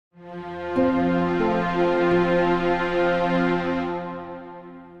Well,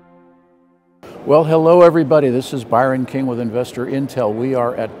 hello everybody. This is Byron King with InvestorIntel. We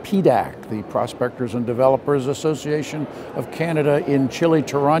are at PDAC, the Prospectors and Developers Association of Canada in Chile,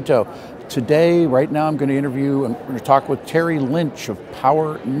 Toronto. Today, right now, I'm going to interview and going to talk with Terry Lynch of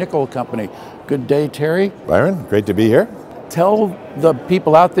Power Nickel Company. Good day, Terry. Byron, great to be here. Tell the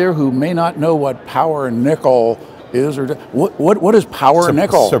people out there who may not know what Power Nickel is, or what is Power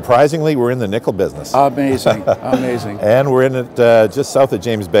Nickel? Surprisingly, we're in the nickel business. Amazing, amazing. And we're in it just south of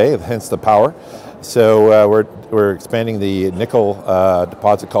James Bay, hence the power. So we're expanding the nickel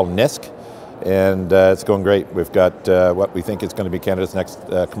deposit called Nisk, and it's going great. We've got what we think is going to be Canada's next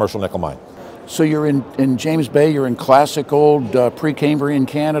commercial nickel mine. So you're in James Bay, you're in classic old pre-Cambrian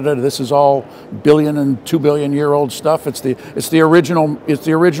Canada. This is all billion and 2 billion year old stuff. It's the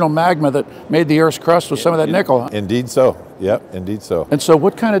original magma that made the Earth's crust with some of that nickel. Indeed so. Yep, indeed so. And so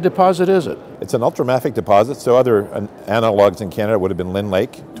what kind of deposit is it? It's an ultramafic deposit. So other analogs in Canada would have been Lynn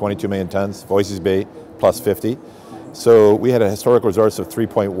Lake, 22 million tons, Voisey's Bay, plus 50. So we had a historical resource of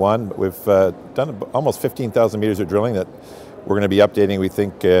 3.1, but we've done almost 15,000 meters of drilling that we're going to be updating, we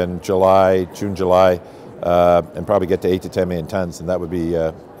think, in June, July, and probably get to 8 to 10 million tons, and that would be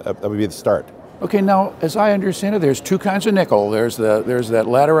the start. Okay, now, as I understand it, there's two kinds of nickel. There's that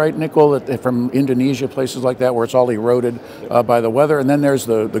laterite nickel from Indonesia, places like that, where it's all eroded by the weather, and then there's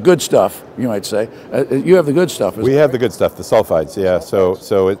the good stuff, you might say. You have the good stuff. We have the good stuff, the sulfides, yeah.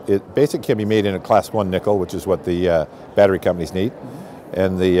 So it basically can be made in a class 1 nickel, which is what the battery companies need,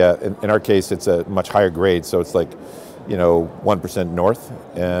 and in our case, it's a much higher grade, so it's like 1% north,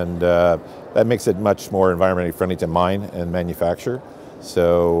 and that makes it much more environmentally friendly to mine and manufacture.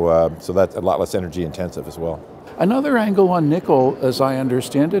 So that's a lot less energy intensive as well. Another angle on nickel, as I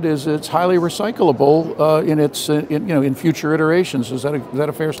understand it, is it's highly recyclable in future iterations. Is that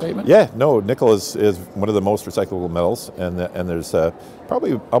a fair statement? Yeah, no, nickel is one of the most recyclable metals, and there's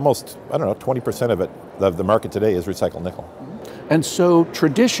probably almost 20% of the market today is recycled nickel. And so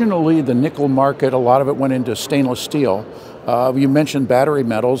traditionally the nickel market, a lot of it went into stainless steel. You mentioned battery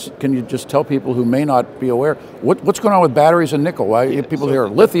metals. Can you just tell people who may not be aware, what's going on with batteries and nickel? Why people hear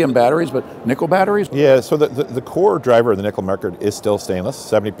lithium batteries, but nickel batteries? Yeah, so the core driver of the nickel market is still stainless,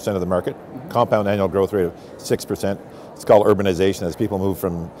 70% of the market, compound annual growth rate of 6%. It's called urbanization. As people move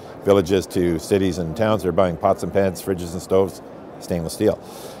from villages to cities and towns, they're buying pots and pans, fridges and stoves, stainless steel.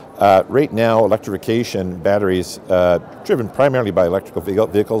 Right now, electrification batteries, driven primarily by electrical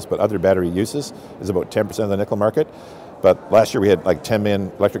vehicles, but other battery uses, is about 10% of the nickel market. But last year we had like 10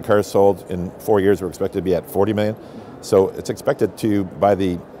 million electric cars sold. In 4 years, we're expected to be at 40 million. So it's expected to, by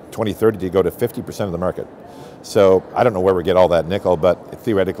the 2030, to go to 50% of the market. So I don't know where we get all that nickel, but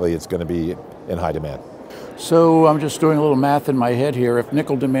theoretically it's going to be in high demand. So I'm just doing a little math in my head here. If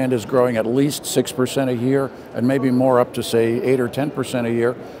nickel demand is growing at least 6% a year, and maybe more up to say 8 or 10% a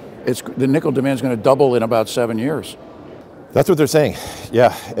year, the nickel demand is going to double in about 7 years. That's what they're saying,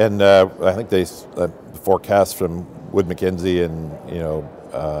 yeah. And I think they forecast from Wood Mackenzie and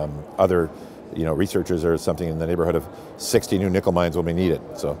other researchers are something in the neighborhood of 60 new nickel mines will be needed.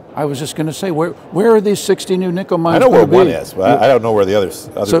 So I was just going to say, where are these 60 new nickel mines? I know where one is, but I don't know where the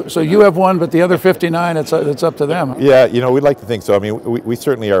others. So you have one, but the other 59, it's up to them. Yeah, we'd like to think so. I mean, we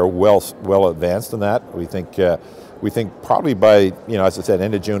certainly are well advanced in that. We think probably by as I said,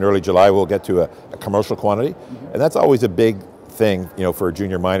 end of June, early July, we'll get to a commercial quantity, and that's always a big thing for a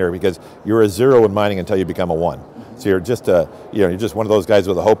junior miner, because you're a 0 in mining until you become a 1. So you're just you're just one of those guys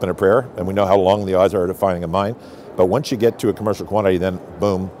with a hope and a prayer, and we know how long the odds are to finding a mine. But once you get to a commercial quantity, then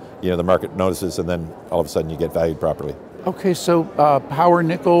boom, the market notices, and then all of a sudden you get valued properly. Okay, so Power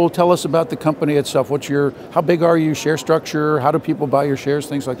Nickel, tell us about the company itself. How big are you, share structure, how do people buy your shares,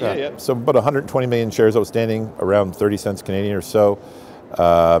 things like that? Yeah. So about 120 million shares outstanding, around 30 cents Canadian or so.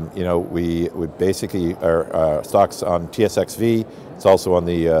 We basically are stocks on TSXV. It's also on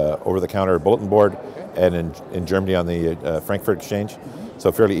the over-the-counter bulletin board, and in Germany on the Frankfurt Exchange.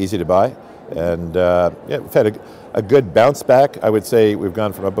 So fairly easy to buy. And we've had a good bounce back. I would say we've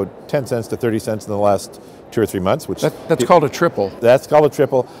gone from about 10 cents to 30 cents in the last 2 or 3 months. That's called a triple. That's called a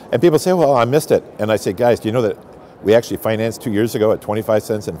triple. And people say, well, I missed it. And I say, guys, do you know that we actually financed 2 years ago at 25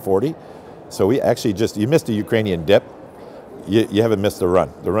 cents and 40? So we actually you missed a Ukrainian dip. You haven't missed the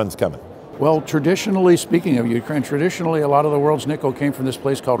run. The run's coming. Well, traditionally, speaking of Ukraine, a lot of the world's nickel came from this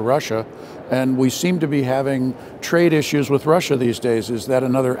place called Russia, and we seem to be having trade issues with Russia these days. Is that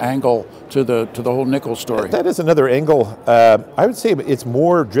another angle to the whole nickel story? That is another angle. I would say it's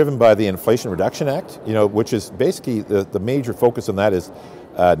more driven by the Inflation Reduction Act, which is basically the major focus on that is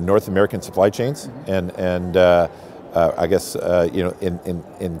North American supply chains, and I guess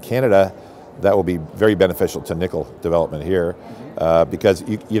in Canada, that will be very beneficial to nickel development here, because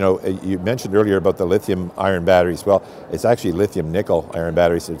you mentioned earlier about the lithium-ion batteries. Well, it's actually lithium-nickel iron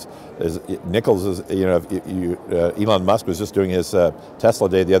batteries. Nickels is, Elon Musk was just doing his Tesla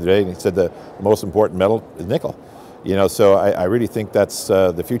day the other day, and he said the most important metal is nickel. So I really think that's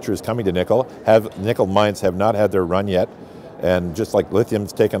the future is coming to nickel. Nickel mines have not had their run yet, and just like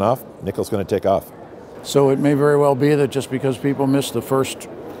lithium's taken off, nickel's going to take off. So it may very well be that just because people missed the first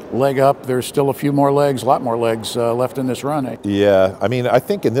leg up, there's still a few more legs, a lot more legs left in this run. Yeah, I mean, I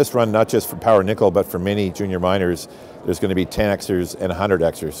think in this run, not just for Power Nickel, but for many junior miners, there's going to be 10Xers and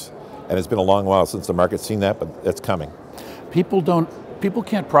 100Xers. And it's been a long while since the market's seen that, but it's coming. People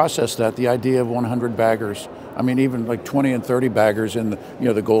can't process that, the idea of 100 baggers. I mean, even like 20 and 30 baggers in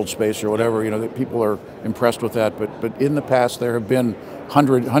the gold space or whatever, that people are impressed with that. But in the past, there have been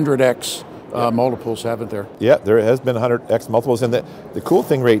 100X multiples, haven't there? Yeah, there has been 100X multiples. And the cool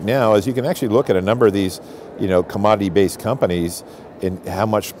thing right now is you can actually look at a number of these, commodity-based companies and how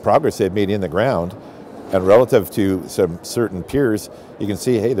much progress they've made in the ground. And relative to some certain peers, you can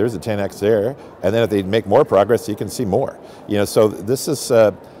see, hey, there's a 10X there. And then if they make more progress, you can see more. So this is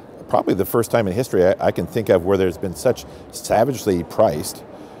probably the first time in history I can think of where there's been such savagely priced,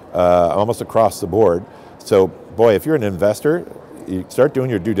 almost across the board. So, boy, if you're an investor, you start doing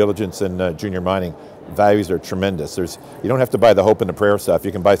your due diligence in junior mining. Values are tremendous. You don't have to buy the hope and the prayer stuff.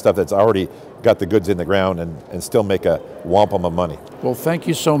 You can buy stuff that's already got the goods in the ground and still make a wampum of money. Well, thank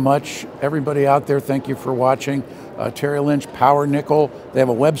you so much. Everybody out there, thank you for watching. Terry Lynch, Power Nickel. They have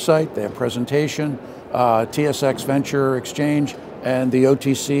a website, they have presentation, TSX Venture Exchange, and the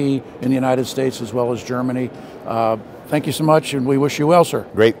OTC in the United States as well as Germany. Thank you so much, and we wish you well, sir.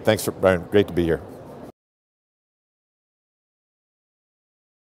 Great. Thanks, Byron. Great to be here.